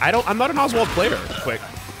 Quick. I'm not an Oswald player. Quick.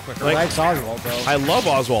 He likes Oswald, though. I love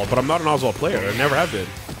Oswald, but I'm not an Oswald player. I never have been.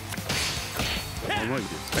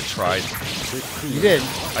 I tried. You did.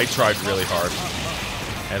 I tried really hard.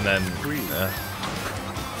 And then...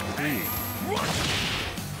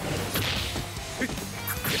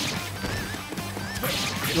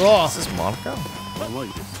 Oh, Is this Monaco?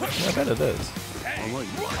 I bet it is.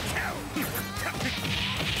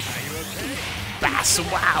 Bass,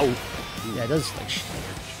 wow. yeah, it does like shit.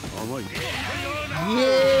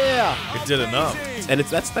 Yeah! It did enough. And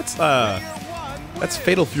that's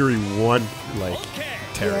Fatal Fury 1, like,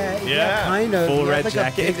 Terry. Yeah. kind of. Full He red had, like,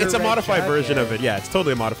 jacket. bigger It's a red modified version jacket. of it. Yeah, it's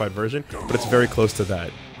totally a modified version, but it's very close to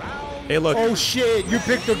that. Hey, look. Oh shit, you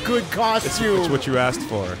picked a good It's costume! what you asked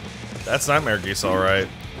for. That's Nightmare Geese, alright.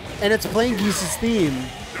 And it's playing Geese's theme.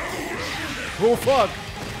 Oh fuck.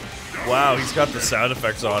 Wow, he's got the sound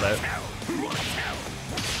effects on it.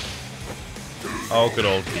 Oh, good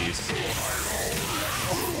old Geese.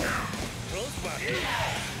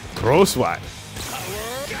 Gross what?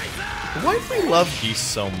 Why do we love Geese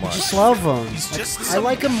so much? Just love him. He's just I some-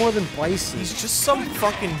 like him more than Bison. He's just some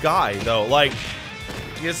fucking guy, though. Like,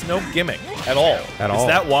 he has no gimmick at all. At Is all.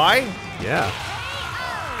 that why? Yeah.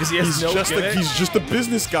 Because he has no gimmick? He's just a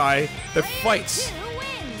business guy that fights. Who wins?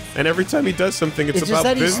 And every time he does something, it's about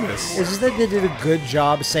that business. it's just that they did a good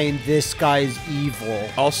job saying this guy's evil.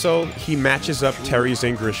 Also, he matches up Terry's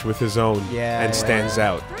English with his own Yeah, and stands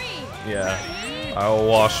out. Yeah. I'll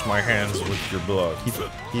wash my hands with your blood.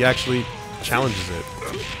 He actually challenges it.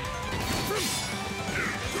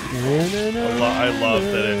 I love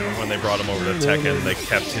that when they brought him over to Tekken, they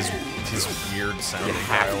kept his weird sounding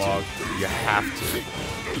dialogue. You have to.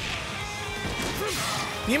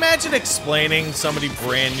 Can you imagine explaining somebody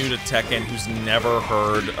brand new to Tekken who's never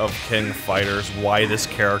heard of King Fighters why this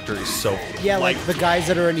character is so Yeah, like the guys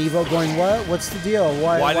that are in Evo going, what? What's the deal?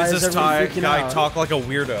 Why why does is this everyone freaking guy out? talk like a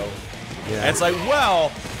weirdo? And it's like,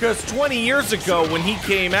 well, because 20 years ago when he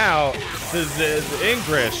came out, the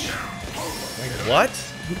English. Like, what?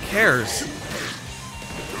 Who cares?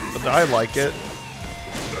 But I like it.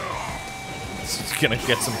 So it's gonna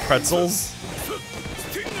get some pretzels?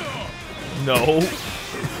 No.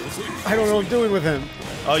 I don't know what I'm doing with him.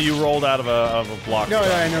 Oh, you rolled out of a block. No,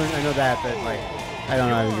 I know that, but like, I don't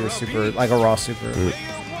know how to do a super, like a raw super,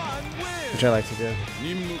 which I like to do.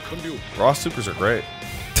 Raw supers are great.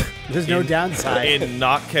 There's no downside. In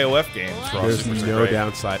not KOF games, raw There's supers are no great.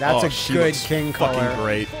 downside. That's oh, a she good looks king fucking color.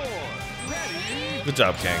 great. Good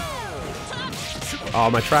job, King. Oh,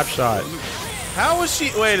 my trap shot. How was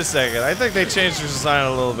she? Wait a second. I think they changed her design a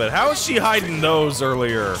little bit. How was she hiding those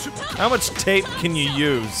earlier? How much tape can you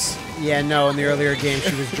use? Yeah, no, in the earlier game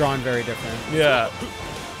she was drawn very different. Yeah.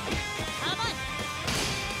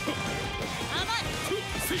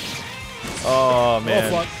 Oh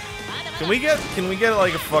man. Oh, fuck. Can we get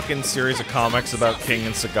like a fucking series of comics about King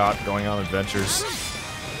and Sagat going on adventures?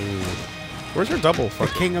 Where's her double? The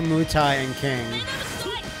King of Mutai and King.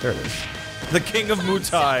 There it is. The King of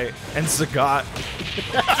Mutai and Sagat.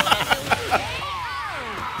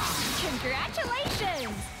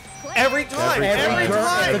 Congratulations! Every time. Every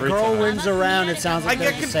time. The girl wins around, it sounds like I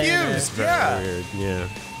get they're just saying it. confused. Yeah. Weird. Yeah.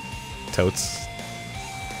 Totes.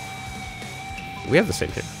 We have the same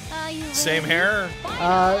hair. Same hair.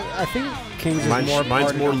 I think King's is Mine's more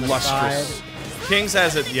more on the lustrous. side. King's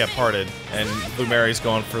has it, yeah, parted, and Blue Mary's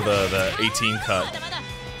going for the 18 cut.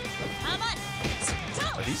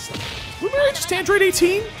 Are these? Blue Mary just Android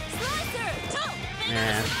 18?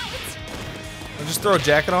 Man. I'll just throw a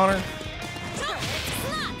jacket on her.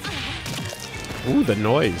 Ooh, the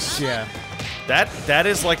noise. Yeah. That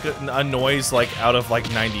is like a noise like out of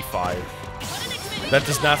like 95. That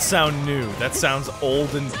does not sound new. That sounds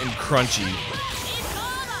old and crunchy.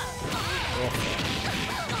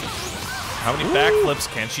 How many backflips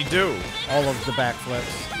can she do? All of the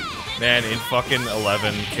backflips. Man, in fucking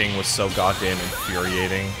 11, King was so goddamn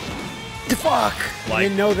infuriating. Fuck! I Like-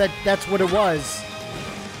 didn't know that's what it was.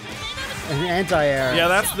 An anti-air. Yeah,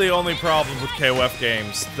 that's the only problem with KOF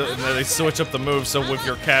games. They switch up the moves, so if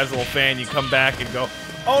you're a casual fan, you come back and go,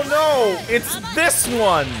 oh no, it's this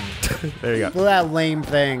one! There you go. Look at that lame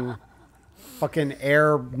thing. Fucking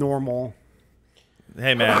air normal.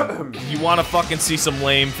 Hey man, you want to fucking see some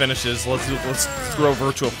lame finishes? Let's throw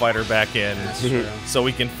Virtua Fighter back in, so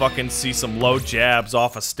we can fucking see some low jabs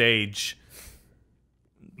off a stage.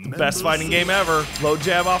 The best fighting game ever. Low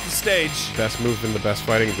jab off the stage. Best move in the best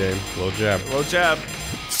fighting game. Low jab. Low jab.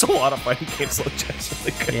 There's a lot of fighting games. Low jab's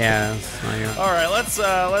really good. Yeah. All right, let's.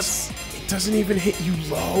 It doesn't even hit you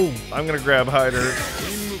low. I'm gonna grab Hyder.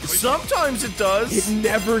 Sometimes it does. It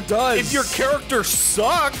never does. If your character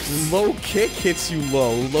sucks. low kick hits you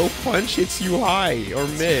low, low punch hits you high or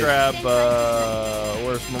mid. Grab.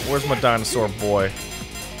 Where's my dinosaur boy?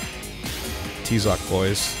 T-Zoc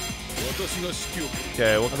boys.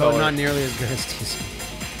 Okay, what Although color? not nearly as good as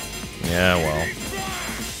TC. Yeah, well,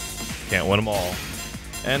 can't win them all.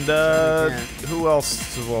 And can't. who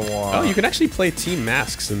else do I want? Oh, you can actually play team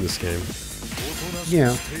masks in this game.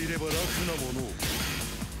 Yeah.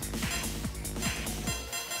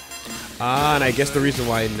 And I guess the reason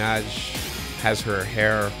why Naj has her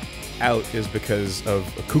hair out is because of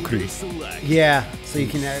Kukri. Yeah. So you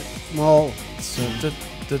can. Well.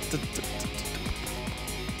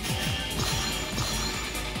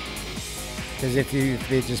 Because if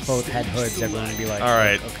they just both had hoods, everyone would be like, All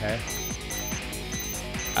right. okay.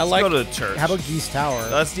 I Let's like. go to the church. How about Geese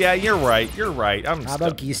Tower? Yeah, you're right. You're right. How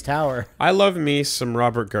about Geese Tower? I love me some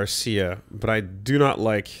Robert Garcia, but I do not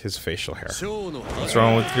like his facial hair. What's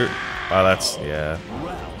wrong with your? Oh, that's yeah.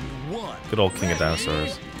 Good old King of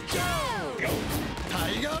Dinosaurs.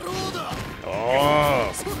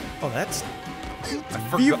 Oh, that's. I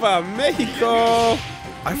forgot. Viva Mexico!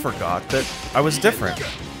 I forgot that I was different.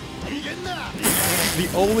 The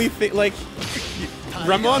only thing, like,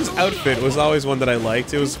 Ramon's outfit was always one that I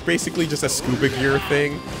liked. It was basically just a scuba gear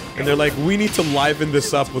thing, and they're like, we need to liven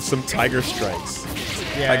this up with some tiger stripes.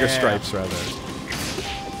 Tiger stripes, rather.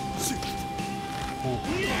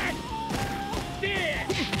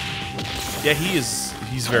 Yeah, he's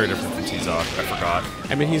very different from T-Zoc. I forgot.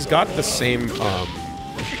 I mean, he's got the same, I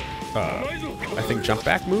think, jump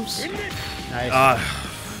back moves. Nice.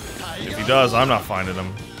 If he does, I'm not finding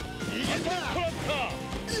him.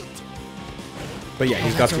 But yeah,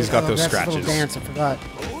 he's got those That's a scratches. little dance, I forgot.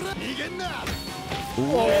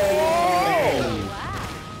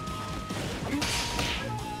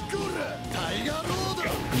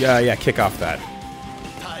 Yeah, kick off that.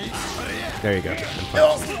 There you go.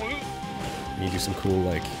 And you do some cool,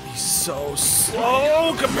 like, He's so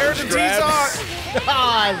slow compared to T-Zoc.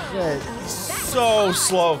 Ah, shit. So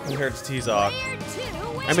slow compared to T-Zoc.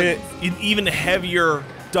 I mean, An even heavier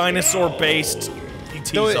dinosaur-based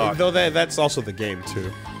T-Zoc. though that's also the game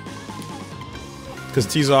too. Because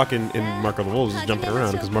T-Zoc in Mark of the Wolves is jumping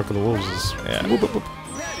around. Because Mark of the Wolves is whoop, whoop, whoop.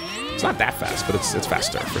 It's not that fast, but it's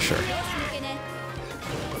faster for sure.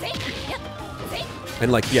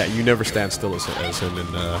 And like, yeah, you never stand still as him in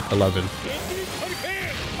 11.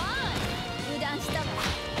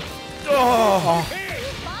 Oh.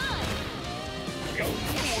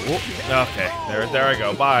 Okay, there I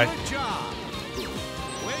go. Bye.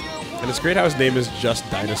 And it's great how his name is just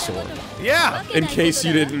Dinosaur. Yeah. In case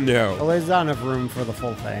you didn't know. Well, there's not enough room for the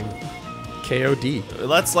full thing. KOD.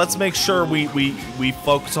 Let's make sure we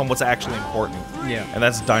focus on what's actually important. Yeah. And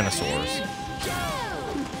that's dinosaurs.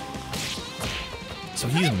 So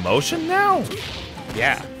he's in motion now?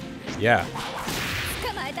 Yeah. Yeah.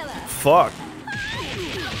 Fuck.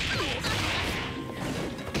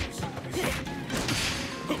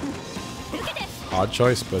 Odd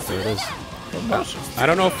choice, but there it is. I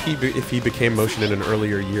don't know if he became motion in an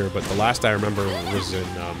earlier year, but the last I remember was in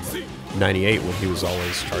 '98 when he was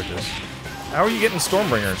always charges. How are you getting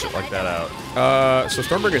Stormbringer and shit like that out? So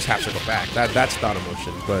Stormbringer's half circle back. That's not a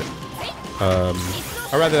motion, but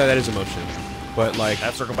or rather that is a motion. But like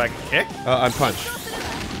Half circle back kick? on punch.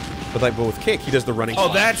 But with kick, he does the running. Oh,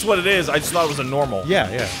 slash. that's what it is. I just thought it was a normal. Yeah.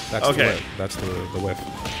 That's Okay. the whip. That's the whip.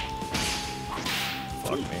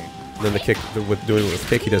 Fuck me. And then the kick, with doing it with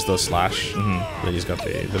kick, he does the slash. And then he's got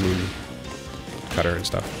the moon cutter and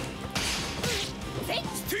stuff.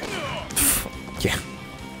 Yeah.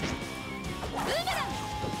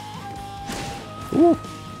 Ooh.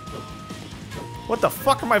 What the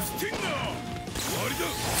fuck am I?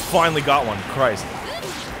 Finally got one. Christ.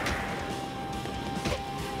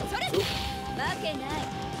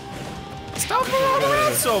 Stop moving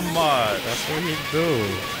around so much. That's what you do.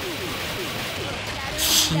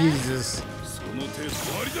 Jesus.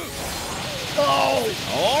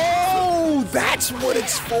 Oh, that's what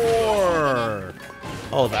it's for.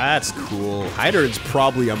 Oh, that's cool. Hydrant's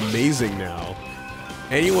probably amazing now.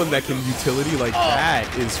 Anyone that can utility like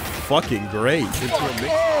that is fucking great.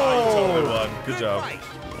 Totally won. Good job.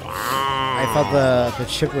 I thought the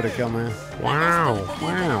chip would have killed me. Wow.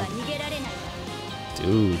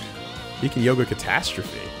 Dude, he can yoga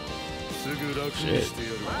catastrophe. Shit.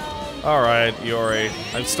 All right, Yori.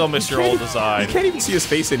 I still miss your old design. You can't even see his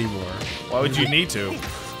face anymore. Why would you need to?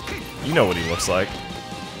 You know what he looks like.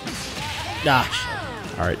 Gosh.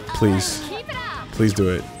 All right, please. Please do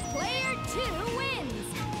it. Player 2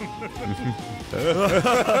 wins.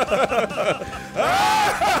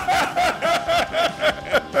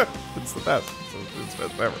 It's the best. It's the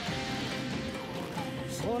best ever.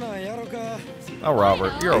 Oh,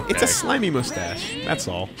 Robert, you're okay. It's a slimy mustache. That's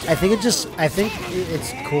all. I think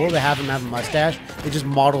it's cool to have him have a mustache. They just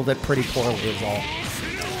modeled it pretty poorly is all.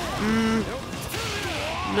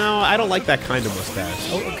 No, I don't like that kind of mustache.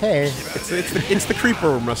 Oh, okay. It's the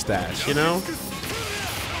creeper mustache, you know?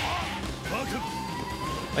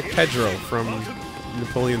 Like Pedro from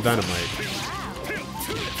Napoleon Dynamite.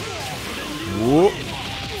 Whoop.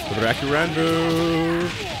 Rakurando.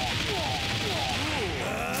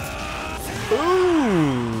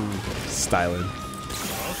 Ooh. Styling.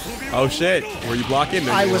 Oh shit. Were you blocking?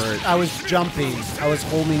 No, I you was weren't. I was jumping. I was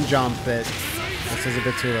holding jump, but this is a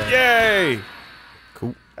bit too late. Yay!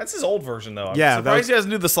 Cool. That's his old version, though. I'm Yeah, that surprised was- he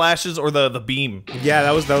doesn't do the slashes or the beam. Yeah,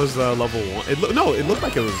 that was level 1. It looked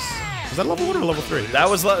like it was. Was that level 1 or level 3? That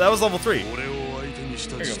was level 3.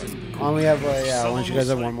 We have why don't you guys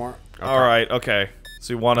have one more? All right, okay.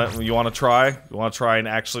 So you wanna try? You wanna try and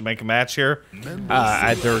actually make a match here?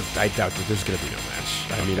 I doubt that there's gonna be no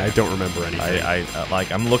match. I mean, I don't remember anything.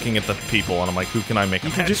 I'm looking at the people and I'm like, who can I make a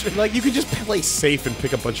match? You could just play safe and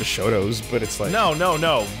pick a bunch of Shotos, but it's like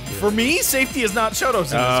No. For me, safety is not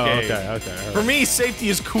Shotos in this game. okay. All For right. me, safety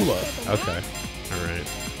is Kula. Okay. All right.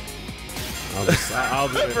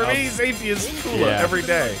 For me, safety is Kula Yeah. every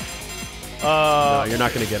day. No, you're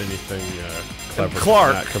not gonna get anything clever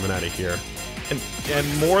Clark. coming out of here.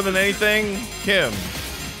 And more than anything, Kim.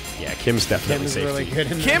 Yeah, Kim's definitely Kim is safety. really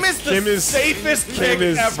good in Kim this. is the safest pick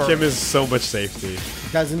ever. Kim is so much safety.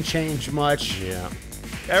 Doesn't change much. Yeah.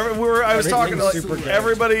 I was talking to Everything's super good.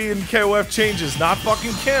 everybody in KOF changes, not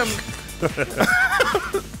fucking Kim.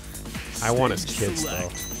 I want his kids though.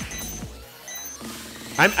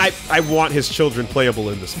 I want his children playable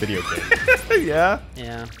in this video game. Yeah?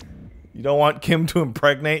 Yeah. You don't want Kim to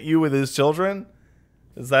impregnate you with his children?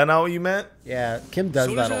 Is that not what you meant? Yeah. Kim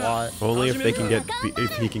does that a lot. Only if they can get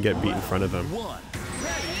if he can get beat in front of them.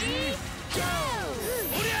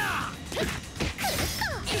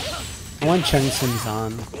 I want Cheng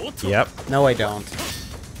Sim-san. Yep. No, I don't.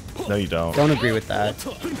 No, you don't. Don't agree with that.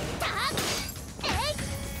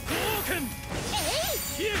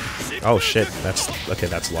 Oh shit, that's okay.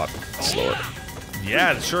 That's a lot slower.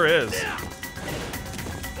 Yeah, it sure is.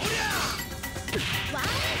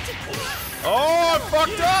 Oh, I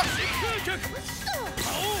fucked up!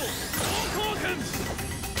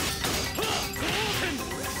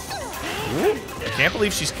 I can't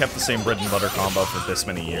believe she's kept the same bread and butter combo for this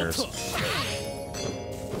many years.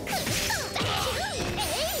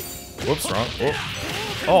 Whoops, wrong.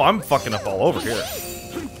 Oh, I'm fucking up all over here.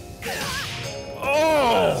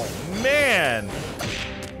 Oh, man!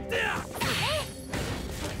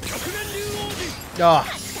 Ugh.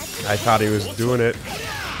 I thought he was doing it.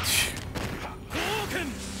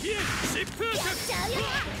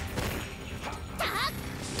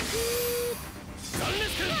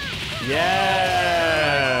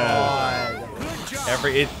 Yeah.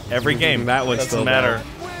 Every game. That one's doesn't still matter.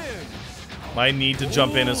 My need to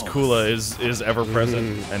jump in as Kula is ever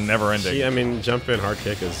present and never ending. See, I mean, jump in hard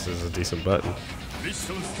kick is a decent button.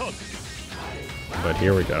 But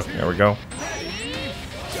here we go. There we go.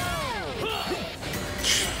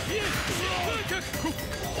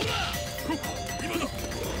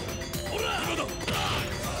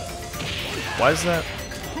 Why is that?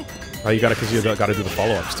 Oh, you gotta, because you gotta do the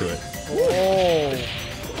follow-ups to it.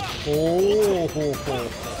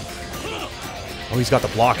 Oh, he's got the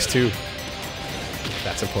blocks too.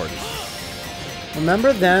 That's important.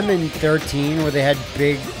 Remember them in 13 where they had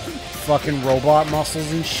big fucking robot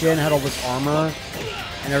muscles and shit and had all this armor?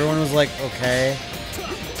 And everyone was like, okay.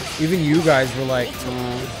 Even you guys were like,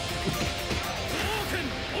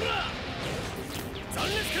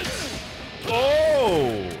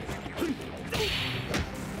 Oh!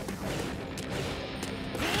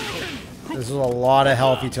 This was a lot of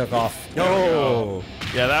health he took off. Oh.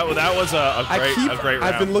 Yeah, that was a great round.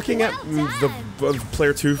 I've been looking at the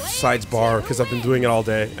player 2 sides bar because I've been doing it all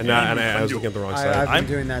day, and I was looking at the wrong side. I've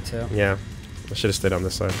been doing that too. Yeah, I should have stayed on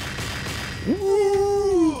this side.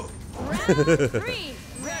 Round 3.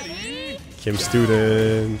 Ready? Kim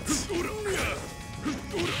student.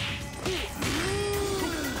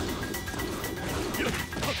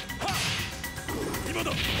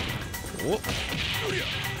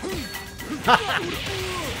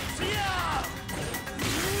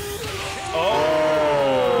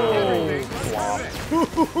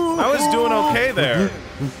 I was doing okay there.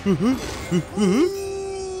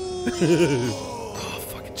 Oh,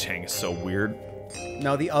 fucking Chang is so weird.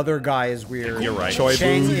 No, the other guy is weird. You're right. Choi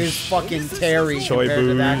Chang Boosh. is fucking Terry Choi compared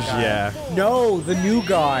to that Boosh, guy. yeah. No, the new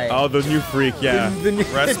guy. Oh, the new freak, yeah. The new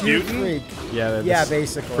Rasputin? freak. Yeah, Yeah, this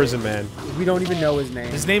basically. Prison man. We don't even know his name.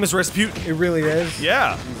 His name is Rasputin. It really is?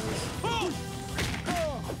 Yeah.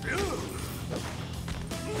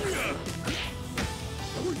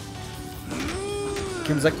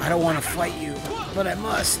 Kim's like, I don't want to fight you, but I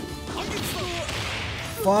must.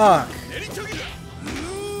 Fuck.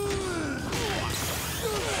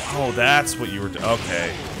 Oh, that's what you were doing.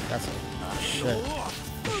 Okay. That's shit.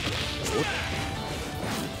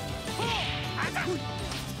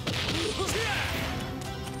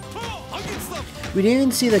 We didn't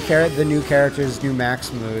even see the new character's new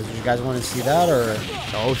max moves. Do you guys want to see that, or?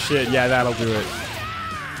 Oh shit, yeah, that'll do it.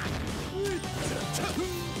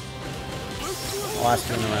 I'll ask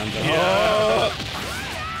you in the round.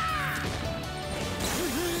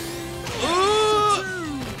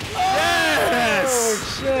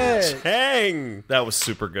 Yes! Shit! Hang! That was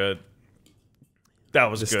super good. That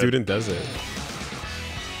was The good. student does it.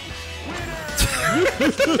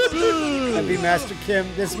 Heavy Master Kim,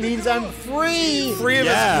 this means I'm free! Free of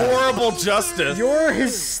Yeah. his horrible justice. You're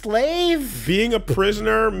his slave? Being a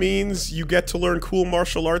prisoner means you get to learn cool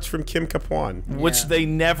martial arts from Kim Kapuan. Which they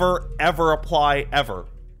never, ever apply, ever.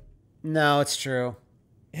 No, it's true.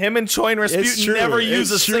 Him and Choi and It's Rasputin true, never it's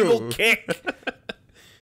use a true. single kick.